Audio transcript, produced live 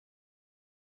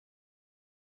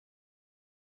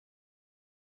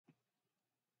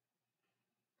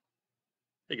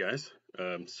Hey guys,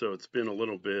 so it's been a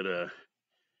little bit,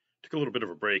 took a little bit of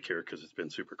a break here because it's been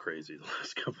super crazy the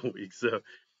last couple of weeks. So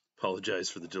apologize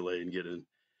for the delay in getting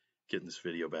this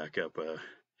video back up.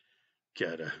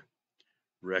 Got a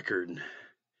record,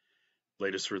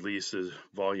 latest release is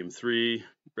Volume 3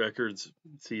 records,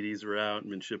 CDs are out.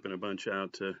 Been shipping a bunch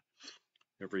out to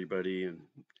everybody and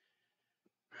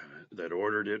that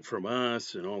ordered it from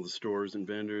us and all the stores and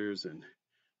vendors. And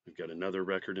we've got another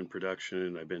record in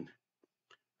production. I've been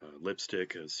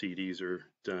Lipstick CDs are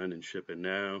done and shipping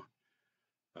now.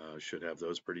 Should have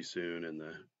those pretty soon, and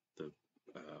the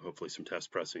hopefully some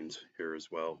test pressings here as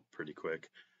well pretty quick.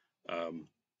 Um,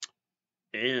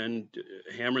 and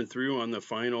hammering through on the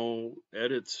final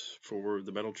edits for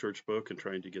the Metal Church book and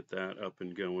trying to get that up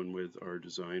and going with our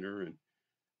designer and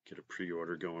get a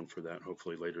pre-order going for that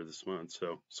hopefully later this month.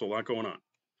 So a lot going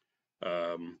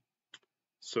on.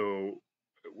 So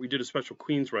we did a special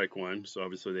Queensryche one. So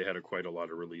obviously they had quite a lot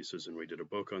of releases, and we did a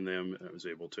book on them. I was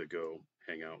able to go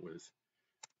hang out with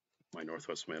my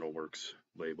Northwest Metalworks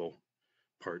label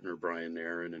partner Brian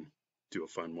Nairn and do a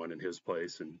fun one in his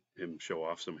place and him show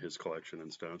off some of his collection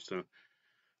and stuff.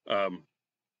 Um,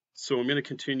 so I'm going to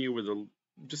continue with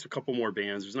just a couple more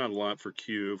bands. There's not a lot for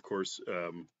Q, of course.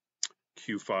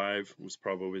 Q5 was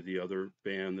probably the other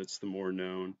band that's the more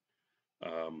known.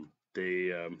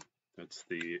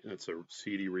 That's a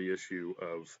CD reissue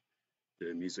of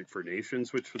the Music for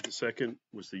Nations, which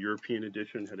was the European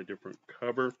edition, had a different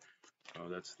cover.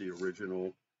 That's the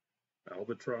original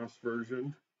Albatross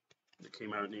version that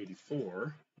came out in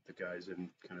 '84. The guys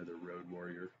in kind of the Road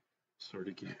Warrior sort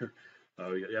of gear.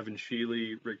 We got Evan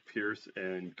Sheely, Rick Pierce,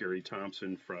 and Gary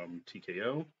Thompson from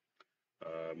TKO.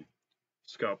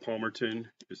 Scott Palmerton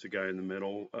is the guy in the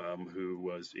middle who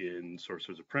was in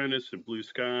Sorcerer's Apprentice and Blue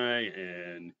Sky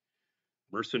and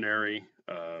Mercenary.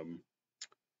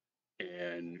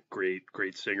 And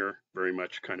great singer, very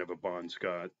much kind of a Bon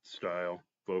Scott style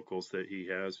vocals that he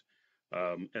has.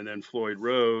 And then Floyd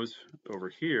Rose over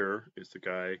here is the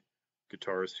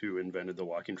guitarist who invented the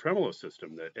locking tremolo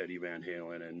system that Eddie Van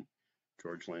Halen and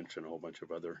George Lynch and a whole bunch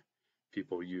of other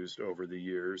people used over the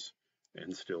years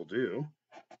and still do.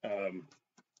 And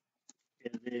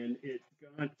then it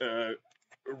got a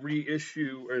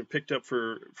reissue or picked up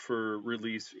for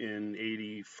release in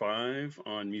 '85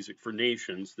 on Music for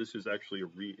Nations. This is actually a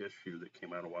reissue that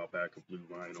came out a while back of Blue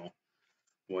Vinyl,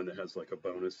 one that has like a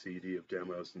bonus CD of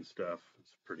demos and stuff.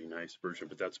 It's a pretty nice version,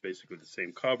 but that's basically the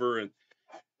same cover. And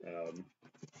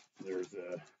there's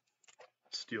a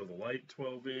Steal the Light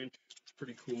 12-inch. It's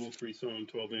pretty cool, 3-song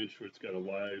 12-inch. It's got a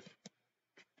live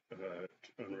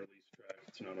unreleased track.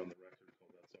 It's not on the record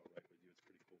called That's All Right With You.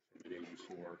 It's pretty cool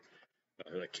from '84.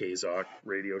 The KZOC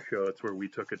radio show. That's where we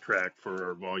took a track for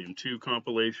our Volume 2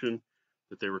 compilation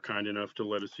that they were kind enough to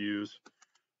let us use.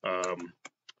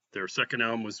 Their second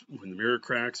album was When the Mirror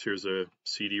Cracks. Here's a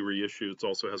CD reissue. It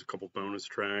also has a couple bonus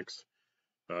tracks.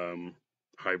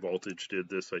 High Voltage did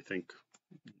this, I think,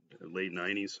 late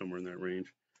 '90s, somewhere in that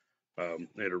range.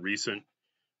 They had a recently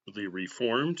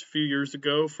reformed a few years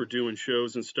ago for doing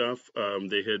shows and stuff.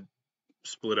 They had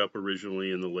split up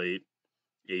originally in the late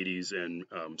 '80s, and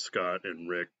Scott and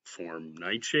Rick formed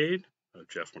Nightshade.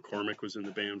 Jeff McCormick was in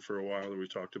the band for a while that we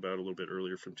talked about a little bit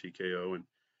earlier from TKO, and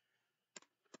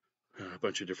a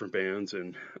bunch of different bands.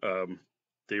 And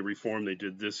they reformed. They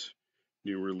did this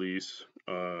new release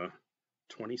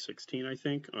 2016, I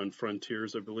think, on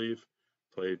Frontiers, I believe.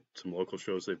 Played some local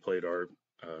shows. They played our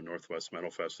Northwest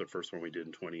Metal Fest, the first one we did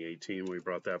in 2018. We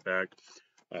brought that back.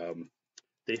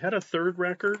 They had a third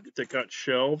record that got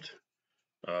shelved.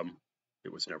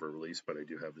 It was never released, but I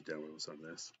do have the demos on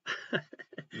this.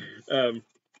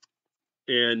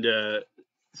 And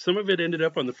some of it ended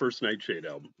up on the first Nightshade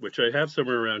album, which I have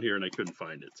somewhere around here and I couldn't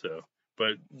find it.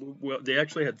 But they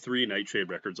actually had 3 Nightshade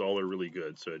records. All are really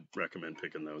good, so I'd recommend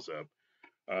picking those up.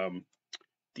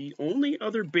 The only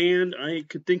other band I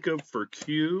could think of for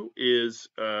Q is,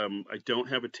 I don't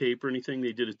have a tape or anything.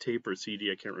 They did a tape or a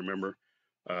CD, I can't remember.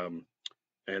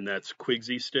 And that's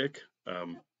Quigsy Stick.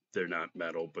 They're not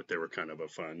metal, but they were kind of a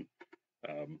fun,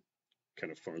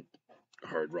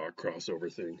 hard rock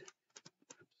crossover thing.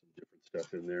 Some different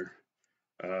stuff in there.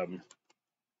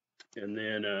 And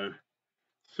then,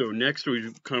 so next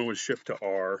we kind of would shift to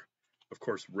R. Of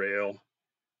course, Rail,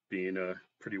 being a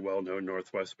pretty well-known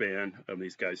Northwest band.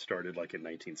 These guys started like in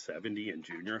 1970 in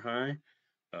junior high.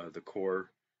 The core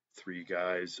 3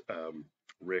 guys,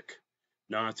 Rick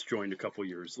Knotts joined a couple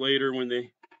years later when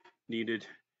they needed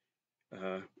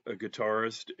a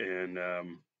guitarist, and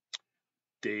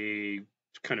they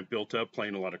kind of built up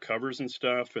playing a lot of covers and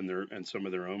stuff, and some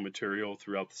of their own material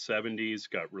throughout the '70s.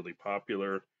 Got really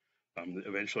popular.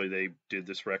 Eventually, they did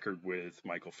this record with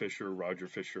Michael Fisher, Roger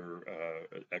Fisher,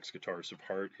 ex-guitarist of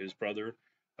Heart, his brother.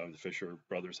 The Fisher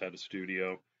brothers had a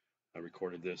studio. I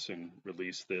recorded this and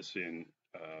released this in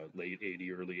late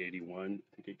 80, early 81.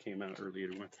 I think it came out early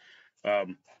 81.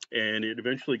 And it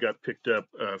eventually got picked up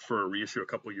for a reissue a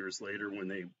couple years later when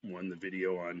they won the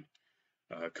video on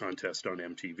contest on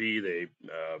MTV. They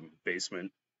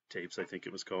Basement Tapes, I think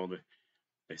it was called.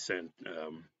 They sent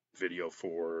video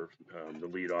for the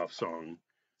lead-off song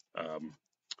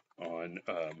on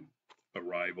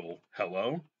Arrival,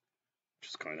 Hello, which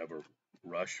is kind of a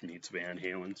Rush meets Van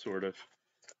Halen sort of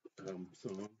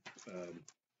song.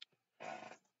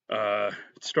 It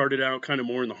started out kind of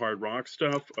more in the hard rock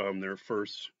stuff. Their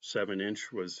first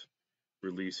 7-inch was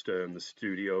released on the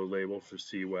studio label for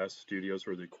C West Studios,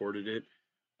 where they recorded it.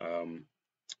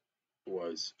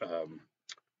 Was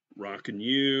Rockin'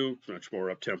 You, much more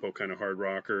up-tempo kind of hard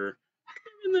rocker,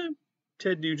 in the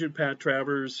Ted Nugent, Pat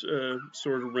Travers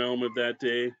sort of realm of that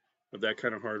day, of that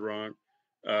kind of hard rock.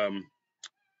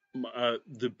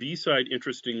 The B-side,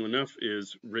 interestingly enough,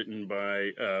 is written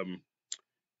by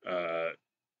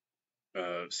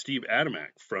Steve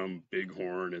Adamak from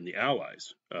Bighorn and the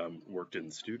Allies. Worked in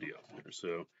the studio there.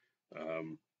 So,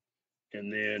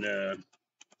 and then,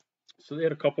 so they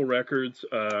had a couple records.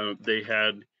 They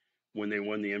had, when they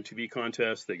won the MTV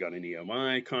contest, they got an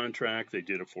EMI contract. They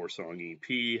did a 4-song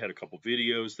EP, had a couple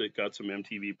videos that got some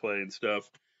MTV play and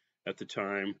stuff at the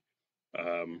time.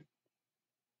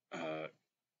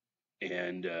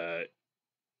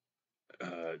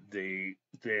 They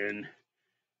then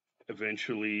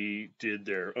eventually did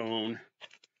their own.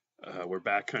 We're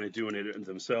back kind of doing it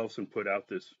themselves and put out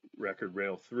this record,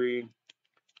 Rail 3,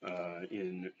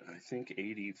 in, I think,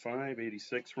 85,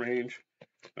 86 range.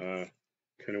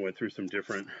 Kind of went through some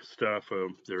different stuff.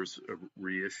 There's a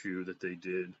reissue that they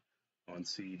did on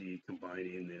CD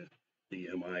combining the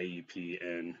MIEP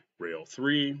and Rail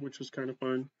 3, which was kind of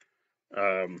fun.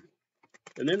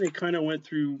 And then they kind of went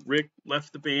through, Rick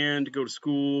left the band to go to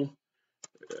school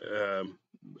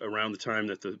around the time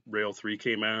that the Rail 3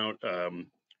 came out.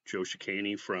 Joe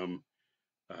Chicane from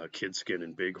Kidskin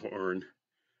and Bighorn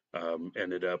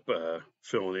ended up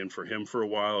filling in for him for a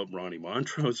while. Ronnie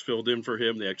Montrose filled in for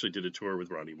him. They actually did a tour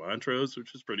with Ronnie Montrose,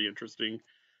 which is pretty interesting.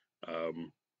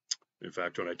 In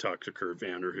fact, when I talked to Kurt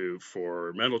Vanderhoof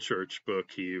for Metal Church book,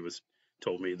 he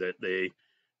told me that they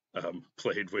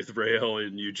played with Rail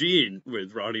in Eugene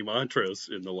with Ronnie Montrose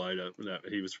in the lineup, and that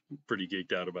he was pretty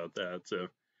geeked out about that. So,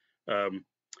 and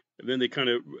then they kind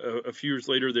of a few years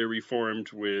later they reformed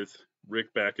with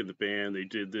Rick back in the band. They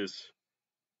did this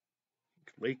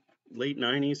late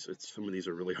 90s. Some of these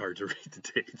are really hard to read the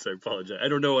dates. I apologize. I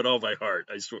don't know it all by heart.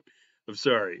 I'm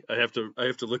sorry. I have to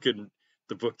look in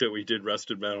the book that we did,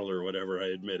 Rusted Metal or whatever. I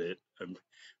admit it.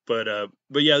 But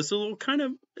yeah, it's a little kind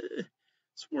of.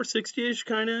 It's more 60-ish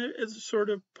kind of, as sort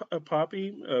of a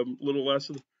poppy, a little less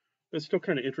of, it's still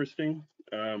kind of interesting.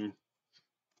 Let's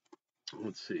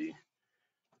see.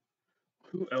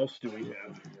 Who else do we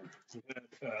have here?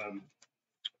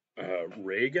 We have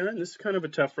Ray Gun. This is kind of a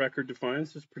tough record to find.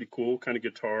 This is pretty cool, kind of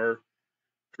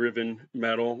guitar-driven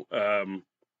metal.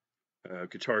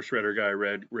 Guitar shredder guy,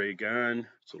 Ray Gun.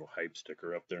 It's a little hype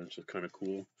sticker up there, so kind of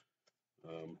cool.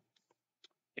 And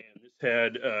this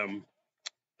had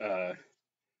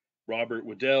Robert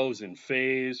Waddell was in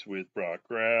Phase with Brock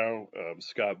Grau.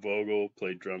 Scott Vogel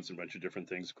played drums and a bunch of different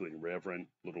things, including Reverend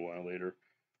a little while later.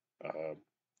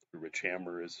 Rich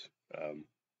Hammer is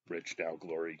Rich Now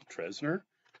Glory Tresner,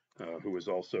 who was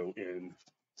also in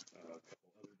a couple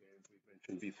other bands we've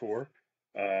mentioned before.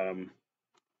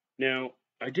 Now,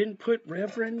 I didn't put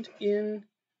Reverend in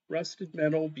Rusted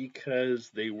Metal because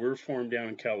they were formed down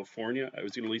in California. I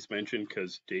was going to at least mention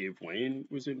because Dave Wayne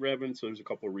was in Reverend, so there's a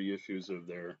couple of reissues of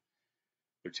their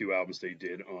 2 albums they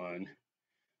did on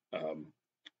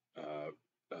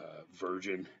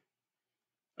Virgin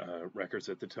Records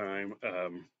at the time.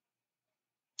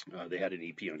 They had an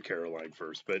EP on Caroline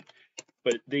first, but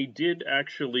they did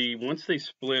actually, once they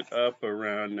split up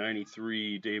around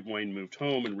 93, Dave Wayne moved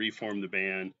home and reformed the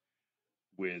band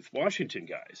with Washington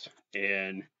guys,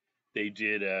 and they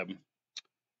did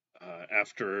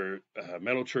after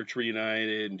Metal Church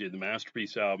reunited and did the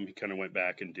Masterpiece album. He kind of went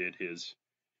back and did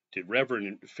Reverend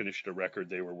and finished a record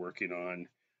they were working on.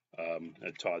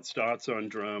 Had Todd Stotts on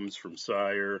drums from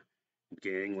Sire,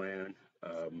 Gangland.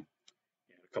 And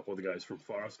a couple of the guys from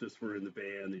Faustus were in the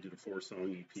band. They did a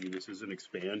 4-song EP. This is an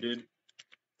expanded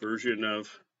version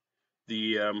of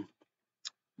the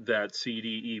that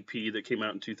CD EP that came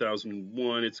out in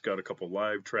 2001. It's got a couple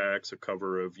live tracks, a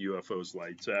cover of UFO's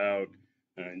Lights Out,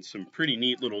 and some pretty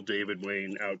neat little David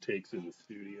Wayne outtakes in the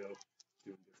studio,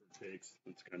 doing different Takes.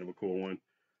 That's kind of a cool one.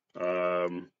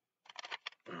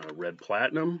 Red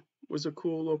Platinum was a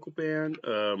cool local band.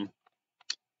 I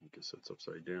guess that's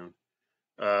upside down.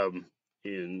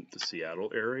 In the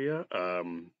Seattle area.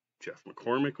 Jeff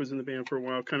McCormick was in the band for a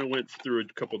while. Kind of went through a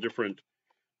couple different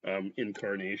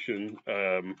incarnation.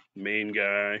 Main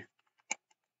guy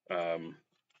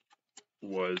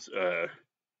was I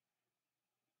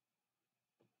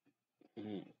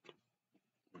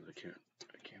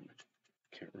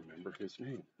can't remember his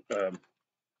name.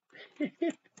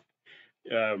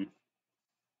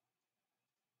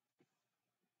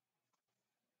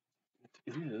 It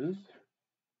is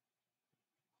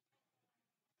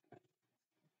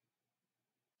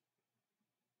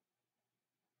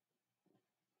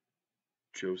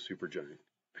Joe Supergiant.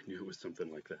 I knew it was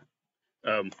something like that.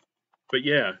 But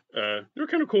yeah, they're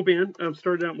kind of cool band.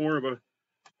 Started out more of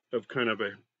kind of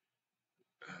a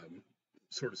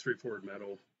sort of straightforward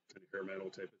metal, kind of hair metal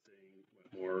type of thing,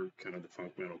 more kind of the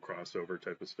funk metal crossover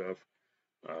type of stuff.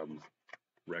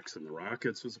 Rex and the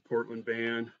Rockets was a Portland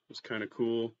band. It was kind of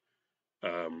cool.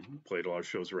 Played a lot of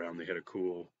shows around. They had a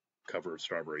cool cover of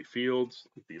Strawberry Fields,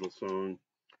 the Beatles song.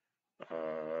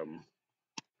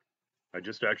 I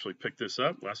just actually picked this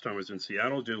up. Last time I was in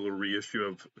Seattle, did a little reissue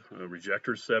of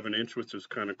Rejectors 7-inch, which was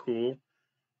kind of cool.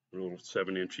 A little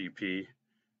 7-inch EP,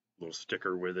 little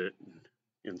sticker with it,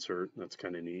 insert. That's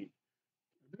kind of neat.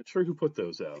 I'm not sure who put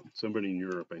those out. Somebody in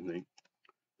Europe, I think.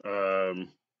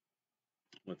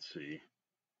 Let's see.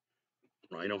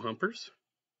 Rhino Humpers,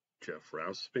 Jeff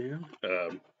Rouse band.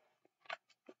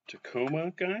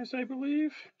 Tacoma guys, I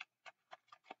believe.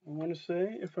 I want to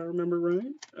say, if I remember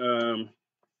right.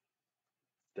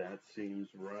 That seems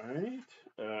right.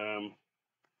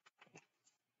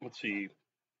 Let's see.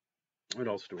 What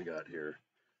else do we got here?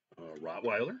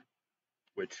 Rottweiler,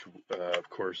 which of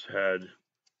course had,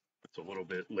 it's a little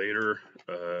bit later,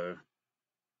 in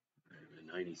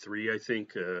 93, I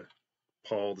think,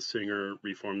 Paul, the singer,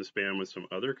 reformed this band with some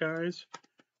other guys.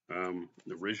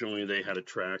 Originally, they had a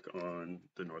track on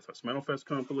the Northwest Metal Fest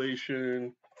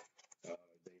compilation. They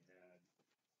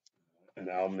had an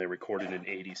album they recorded in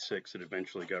 '86 that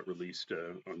eventually got released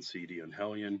on CD on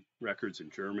Hellion Records in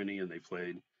Germany, and they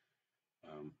played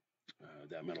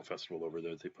that metal festival over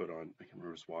there that they put on. I can't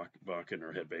remember if it was Wacken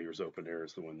or Headbangers Open Air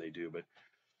is the one they do, but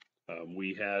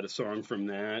we had a song from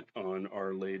that on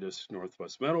our latest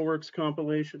Northwest Metalworks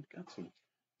compilation. Got some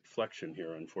reflection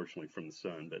here, unfortunately, from the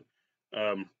sun,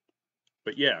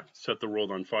 but yeah, Set the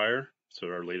World on Fire. So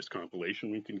our latest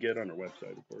compilation we can get on our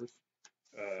website, of course.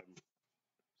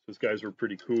 Those guys were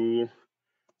pretty cool.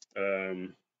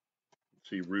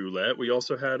 See, Roulette, we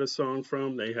also had a song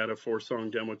from. They had a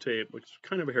 4-song demo tape, which is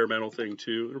kind of a hair metal thing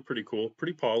too. They're pretty cool,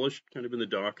 pretty polished, kind of in the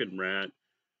Docket and Rat,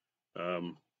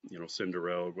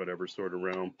 Cinderella, whatever sort of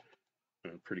realm.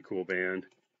 Pretty cool band.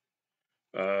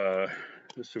 So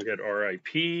we had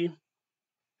R.I.P.,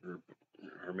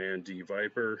 our man D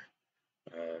Viper.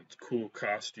 Cool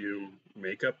costume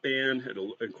makeup band, had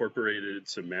incorporated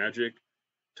some magic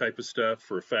type of stuff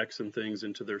for effects and things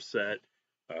into their set.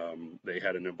 They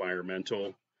had an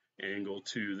environmental angle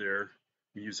to their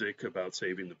music about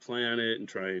saving the planet and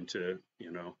trying to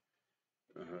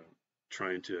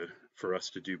for us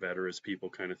to do better as people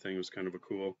kind of thing. It was kind of a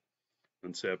cool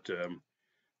concept.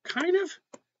 Kind of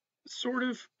sort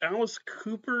of Alice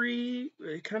Cooper-y.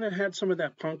 They kind of had some of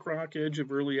that punk rock edge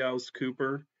of early Alice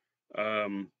Cooper.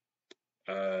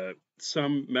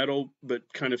 Some metal,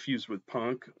 but kind of fused with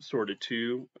punk, sort of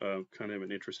too. Kind of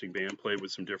an interesting band. Played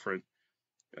with some different.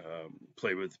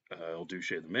 Played with El Duce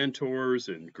the Mentors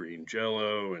and Green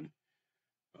Jello and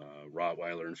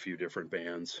Rottweiler and a few different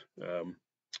bands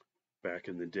back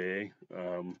in the day.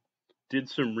 Did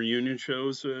some reunion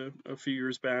shows a few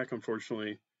years back.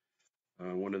 Unfortunately,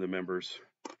 one of the members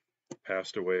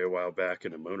passed away a while back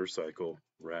in a motorcycle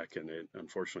wreck, and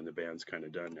unfortunately the band's kind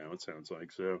of done now, it sounds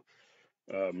like. So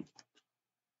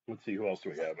let's see, who else do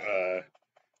we have?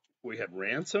 We had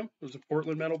Ransom. It was a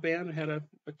Portland metal band. It had a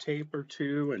tape or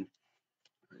two, and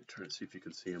I'm trying to see if you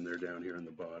can see them. They're down here in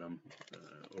the bottom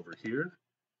over here.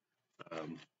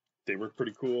 They were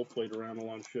pretty cool. Played around a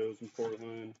lot of shows in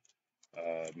Portland.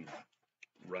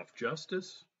 Rough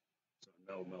Justice. So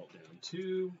Metal Meltdown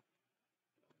 2. One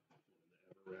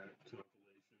of the Everrat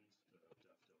compilations. Duff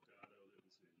Delgado that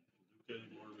was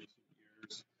in more recent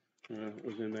years.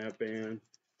 Was in that band.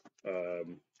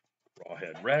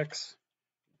 Rawhead Rex.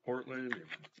 Portland,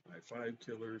 I-5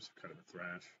 Killers, kind of a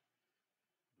thrash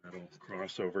metal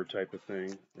crossover type of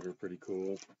thing. They were pretty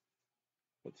cool.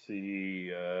 Let's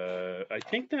see, I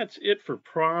think that's it for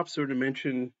props. So to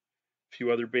mention a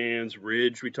few other bands,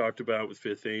 Ridge we talked about with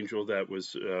Fifth Angel. That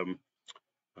was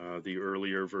the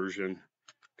earlier version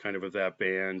kind of that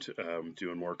band,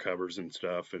 doing more covers and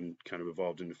stuff, and kind of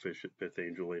evolved into Fifth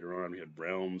Angel later on. We had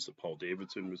Realms that Paul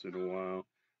Davidson was in a while,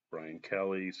 Brian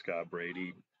Kelly, Scott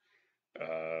Brady,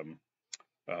 um,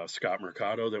 Scott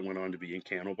Mercado that went on to be in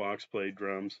Candlebox, played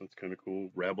drums. That's kind of cool.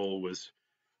 Rebel was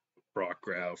Brock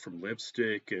Grau from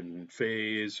Lipstick, and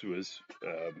Phase was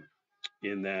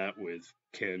in that with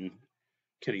Kenny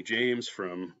James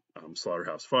from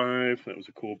Slaughterhouse Five. That was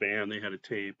a cool band. They had a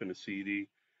tape and a CD.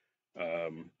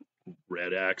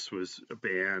 Red Axe was a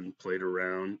band, played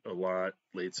around a lot,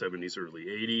 late 70s, early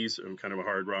 80s, kind of a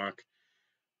hard rock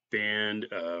band.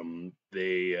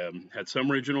 They had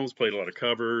some originals, played a lot of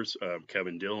covers.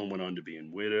 Kevin Dillon went on to be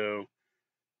in Widow.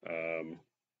 A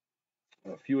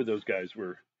few of those guys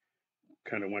were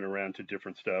kind of went around to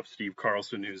different stuff. Steve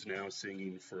Carlson, who's now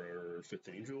singing for Fifth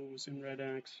Angel, was in Red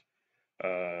Axe.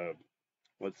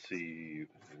 Let's see,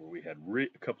 we had a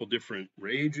couple different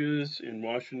Rages in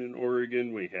Washington,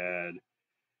 Oregon. We had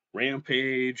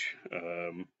Rampage.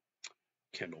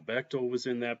 Kendall Bechtel was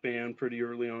in that band pretty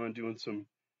early on, doing some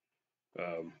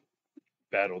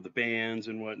Battle of the Bands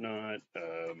and whatnot.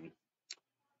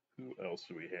 Who else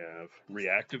do we have?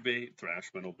 Reactivate,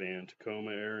 thrash metal band,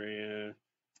 Tacoma area.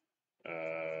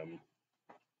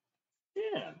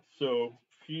 Yeah, so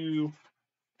few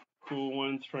cool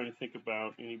ones. Trying to think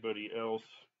about anybody else.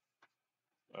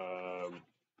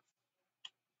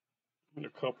 And a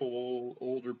couple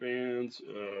older bands.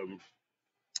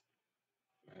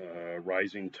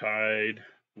 Rising Tide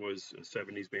was a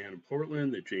 70s band in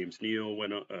Portland that James Neal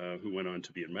who went on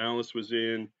to be in Malice, was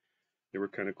in. They were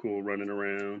kind of cool running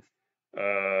around.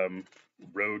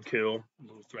 Roadkill, a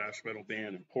little thrash metal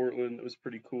band in Portland that was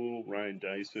pretty cool. Ryan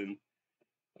Dyson.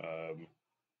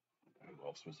 Who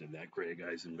else was in that? Greg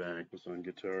Eisenbach was on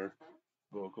guitar,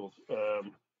 vocals.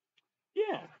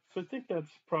 Yeah, so I think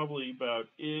that's probably about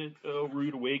it.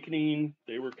 Rude Awakening,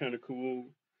 they were kind of cool.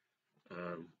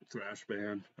 Thrash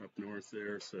band up north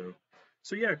there. So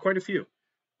yeah, quite a few.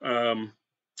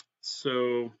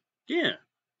 So yeah,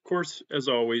 of course, as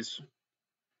always,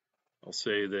 I'll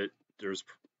say that there's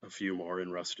a few more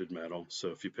in Rusted Metal. So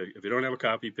if you don't have a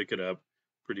copy, pick it up.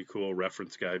 Pretty cool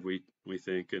reference guide, we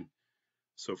think, and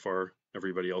so far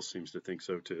everybody else seems to think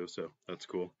so too. So that's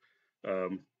cool.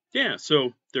 Yeah,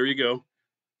 so there you go.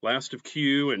 Last of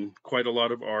Q and quite a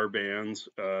lot of our bands.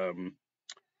 Of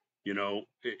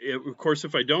course,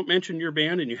 if I don't mention your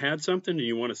band and you had something and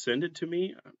you want to send it to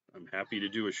me, I'm happy to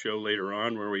do a show later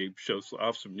on where we show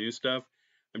off some new stuff.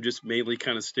 I'm just mainly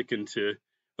kind of sticking to,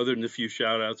 other than a few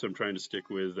shout outs, I'm trying to stick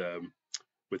with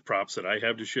props that I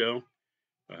have to show.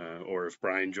 Or if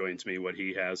Brian joins me, what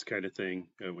he has kind of thing.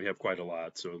 We have quite a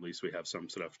lot, so at least we have some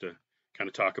stuff to kind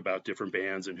of talk about different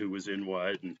bands and who was in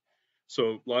what. And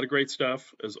so a lot of great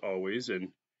stuff as always.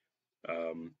 And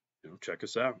check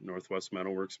us out,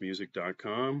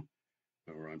 northwestmetalworksmusic.com.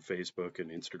 We're on Facebook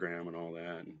and Instagram and all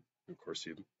that. And of course,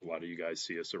 a lot of you guys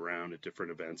see us around at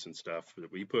different events and stuff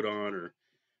that we put on, or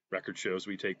record shows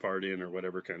we take part in, or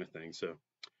whatever kind of thing. So,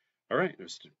 all right,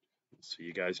 see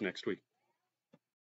you guys next week.